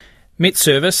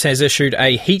MetService has issued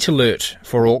a heat alert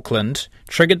for Auckland,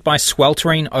 triggered by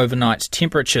sweltering overnight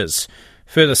temperatures.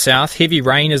 Further south, heavy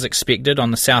rain is expected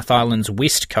on the South Island's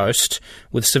west coast,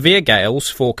 with severe gales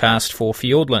forecast for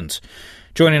Fiordland.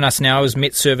 Joining us now is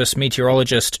MetService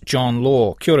meteorologist John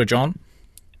Law. Kia ora, John.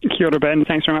 Kia ora, Ben.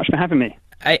 Thanks very much for having me.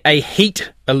 A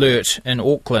heat alert in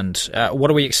Auckland.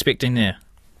 What are we expecting there?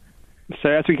 So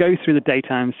as we go through the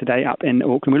daytimes today up in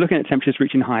Auckland, we're looking at temperatures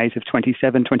reaching highs of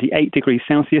 27, 28 degrees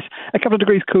Celsius, a couple of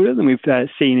degrees cooler than we've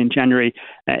seen in January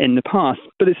in the past.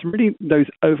 But it's really those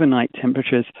overnight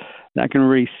temperatures that are going to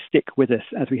really stick with us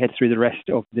as we head through the rest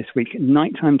of this week.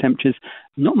 Nighttime temperatures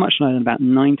not much lower than about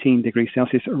 19 degrees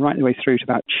Celsius right the way through to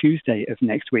about Tuesday of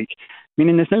next week,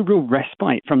 meaning there's no real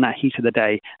respite from that heat of the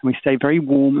day, and we stay very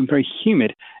warm and very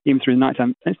humid even through the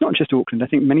nighttime. And it's not just Auckland. I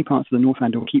think many parts of the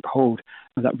Northland will keep hold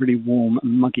of that really warm,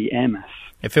 muggy air mass.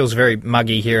 It feels very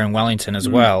muggy here in Wellington as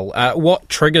well. What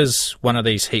triggers one of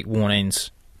these heat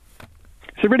warnings?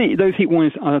 So really, those heat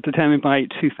warnings are determined by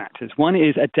two factors. One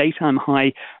is a daytime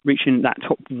high reaching that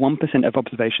top 1% of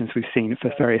observations we've seen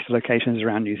for various locations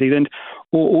around New Zealand,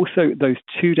 or also those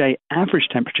two-day average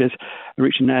temperatures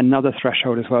reaching another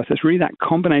threshold as well. So it's really that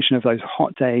combination of those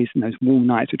hot days and those warm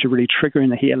nights which are really triggering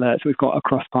the heat alerts we've got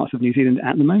across parts of New Zealand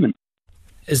at the moment.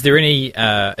 Is there any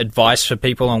advice for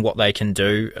people on what they can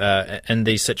do in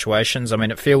these situations? I mean,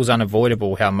 it feels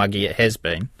unavoidable how muggy it has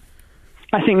been.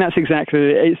 I think that's exactly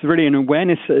it. It's really an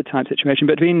awareness type situation,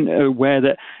 but being aware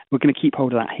that we're going to keep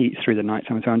hold of that heat through the night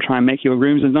time as well, and try and make your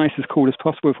rooms as nice as cool as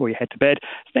possible before you head to bed,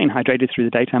 staying hydrated through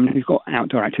the daytime. And if you've got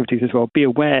outdoor activities as well, be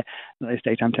aware that those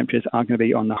daytime temperatures are going to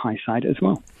be on the high side as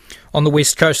well. On the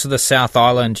west coast of the South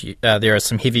Island, there are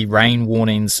some heavy rain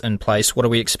warnings in place. What are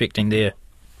we expecting there?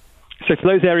 So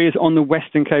for those areas on the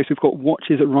western coast, we've got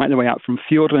watches right the way up from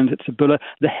Fiordland to Buller,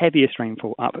 the heaviest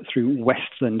rainfall up through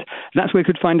Westland. That's where we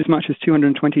could find as much as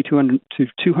 220 to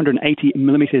 280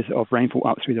 millimetres of rainfall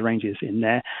up through the ranges in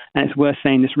there. And it's worth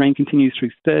saying this rain continues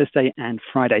through Thursday and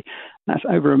Friday. That's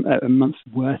over a month's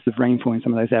worth of rainfall in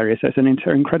some of those areas. So it's an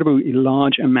incredibly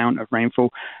large amount of rainfall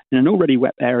in an already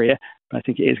wet area. But I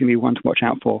think it is going to be one to watch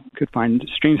out for. Could find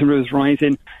streams and rivers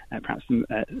rising, perhaps some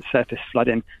surface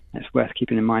flooding. It's worth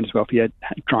keeping in mind as well for your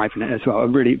driving it as well. A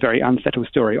really very unsettled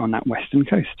story on that western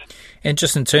coast. And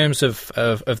just in terms of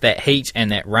that heat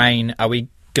and that rain, are we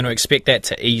going to expect that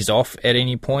to ease off at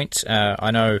any point?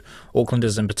 I know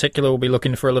Aucklanders in particular will be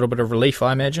looking for a little bit of relief,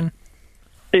 I imagine.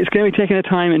 It's going to be taking a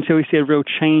time until we see a real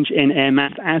change in air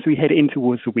mass as we head in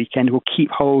towards the weekend. We'll keep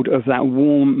hold of that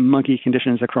warm, muggy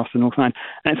conditions across the Northland.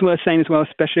 And it's worth saying as well,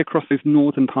 especially across those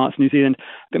northern parts of New Zealand, a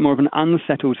bit more of an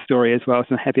unsettled story as well,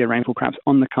 some heavier rainfall perhaps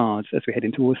on the cards as we head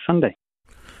in towards Sunday.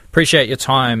 Appreciate your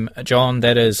time, John.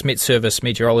 That is MetService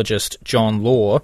meteorologist John Law.